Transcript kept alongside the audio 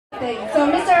thing. So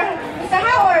Mr.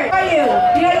 Howard, how are you?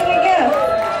 Do you have any gift?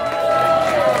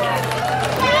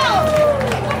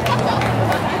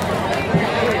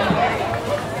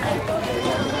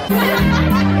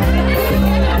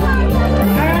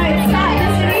 Alright, stop,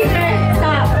 Mr. Ethan.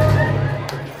 Stop.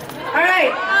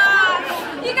 Alright.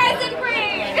 You guys did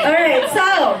great. Alright, so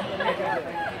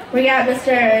we got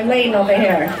Mr. Lane over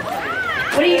here.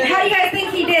 How do you guys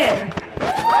think he did?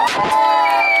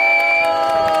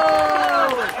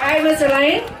 Alright, Mr.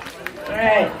 Lane.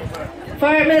 Alright.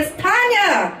 For Miss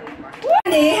Tanya.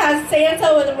 He has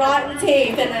Santa with rotten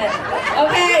teeth in it.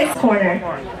 Okay. Corner.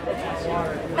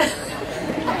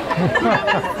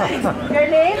 Your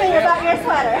name and about your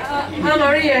sweater. I'm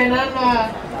Maria and I'm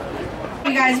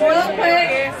You guys, real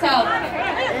quick.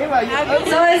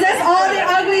 So is this all the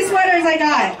ugly sweaters I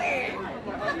got?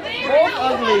 both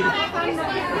ugly.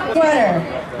 Sweater.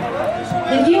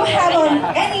 If you have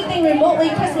on anything remotely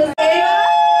Christmas Day.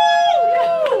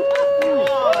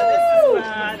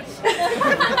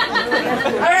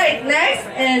 Alright, next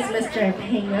is Mr.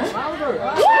 Pena.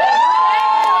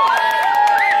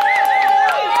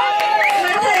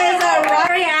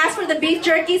 Already asked for the beef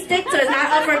jerky stick, so it's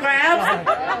not up for grabs.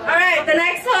 Alright, the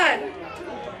next one.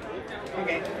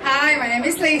 Okay. Hi, my name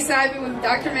is Lisa. I've been with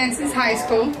Dr. Mang since high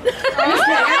school. I'm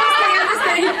just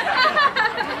kidding.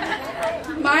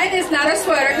 Mine is not a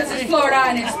sweater because it's Florida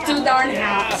and it's too darn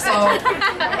hot. So,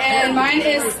 and mine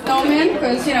is snowman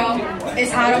because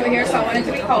it's hot over here, so I want it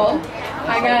to be cold.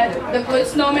 I got the good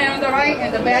snowman on the right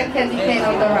and the bad candy cane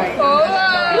on the right.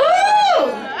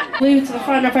 Woo! Glued to the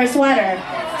front of her sweater.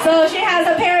 So she has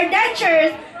a pair of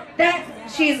dentures that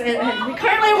she's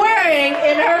currently wearing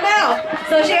in her mouth.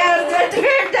 So she has a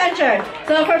pair of dentures.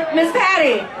 So for Miss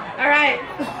Patty. All right.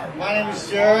 My name is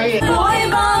Jerry. Boy,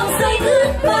 Mom, say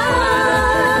goodbye.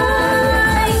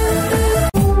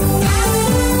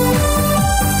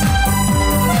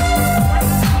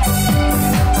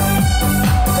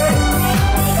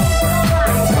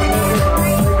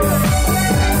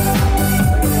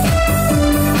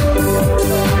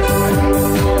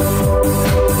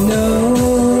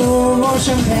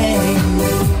 Champagne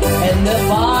and the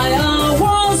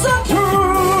fireworks are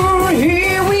through.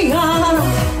 Here we are,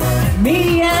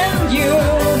 me and you,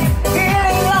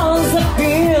 feeling lost and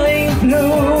feeling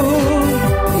blue.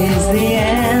 It's the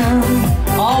end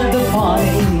of the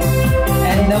party,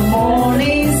 and the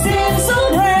morning seems so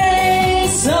gray,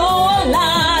 so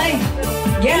alive.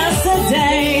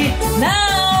 Yesterday,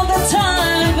 now the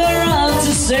time for us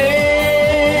to say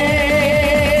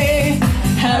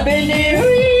Happy New Year.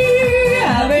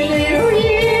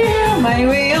 May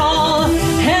we all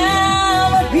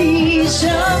have a vision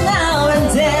now and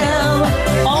then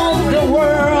on the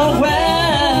world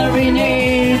where every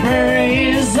neighbor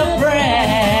is a friend.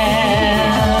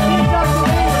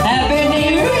 Happy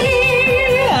New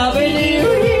Year, Happy New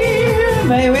Year.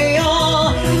 May we all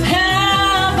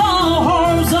have our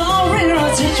homes all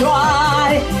ready to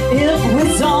try. If we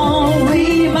don't,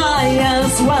 we might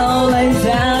as well lay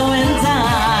down and die.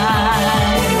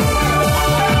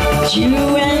 You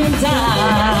and I,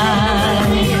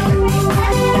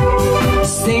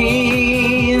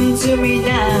 sing to me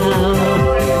now.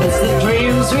 It's the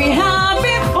dreams we had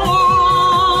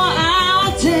before our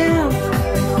time.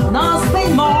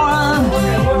 Nothing more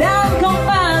than come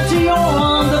back to you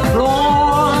on the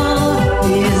floor.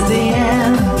 Is the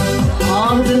end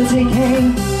of the decay,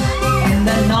 and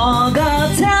another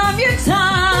time your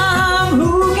time.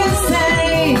 Who can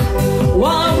say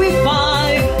what we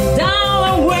find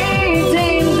down waiting?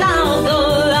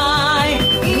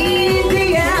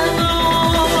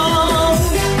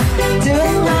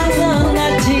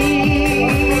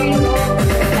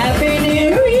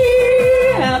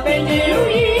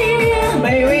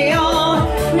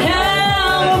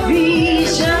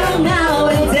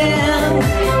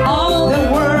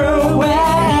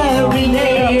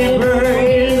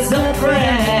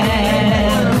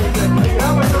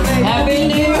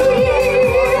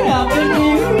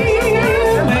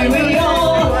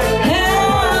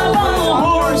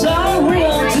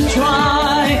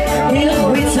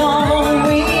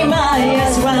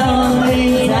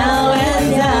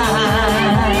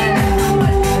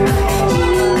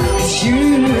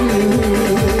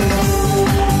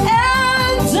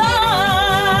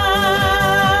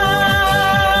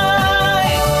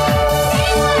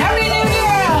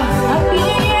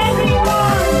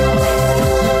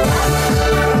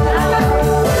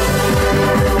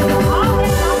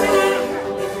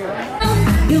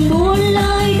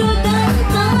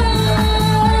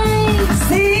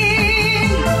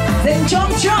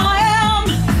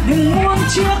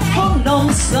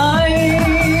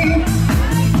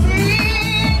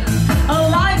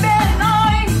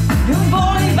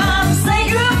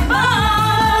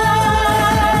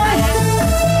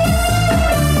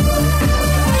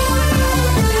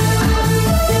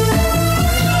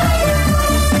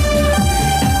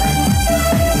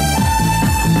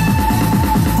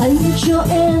 cho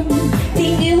em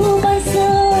tình yêu ban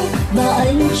sơ và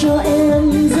anh cho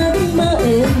em giấc mơ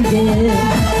êm đềm.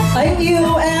 Anh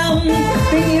yêu em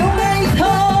tình yêu ngây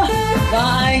thơ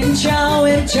và anh trao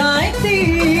em trái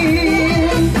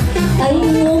tim.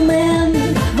 Anh ôm em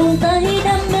vòng tay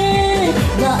đam mê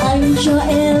và anh cho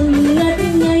em ngất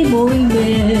ngây môi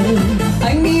mềm.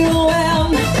 Anh yêu em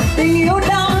tình yêu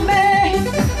đam mê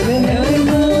về nơi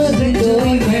mơ dưới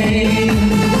đôi mình.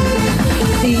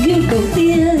 Tình yêu đầu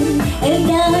tiên em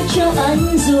đã cho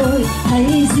anh rồi,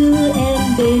 hãy giữ em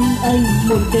bên anh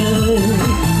một đời.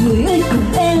 Người ơi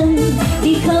cùng em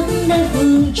đi khắp nơi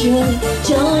phương trời,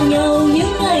 cho nhau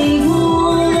những ngày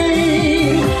vui.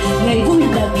 Ngày vui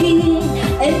là khi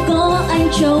em có anh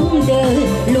trong đời,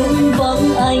 luôn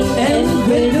vắng anh em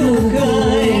quên nụ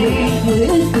cười. Người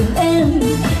ơi cùng em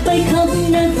bay khắp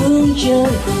nơi phương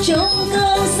trời, cho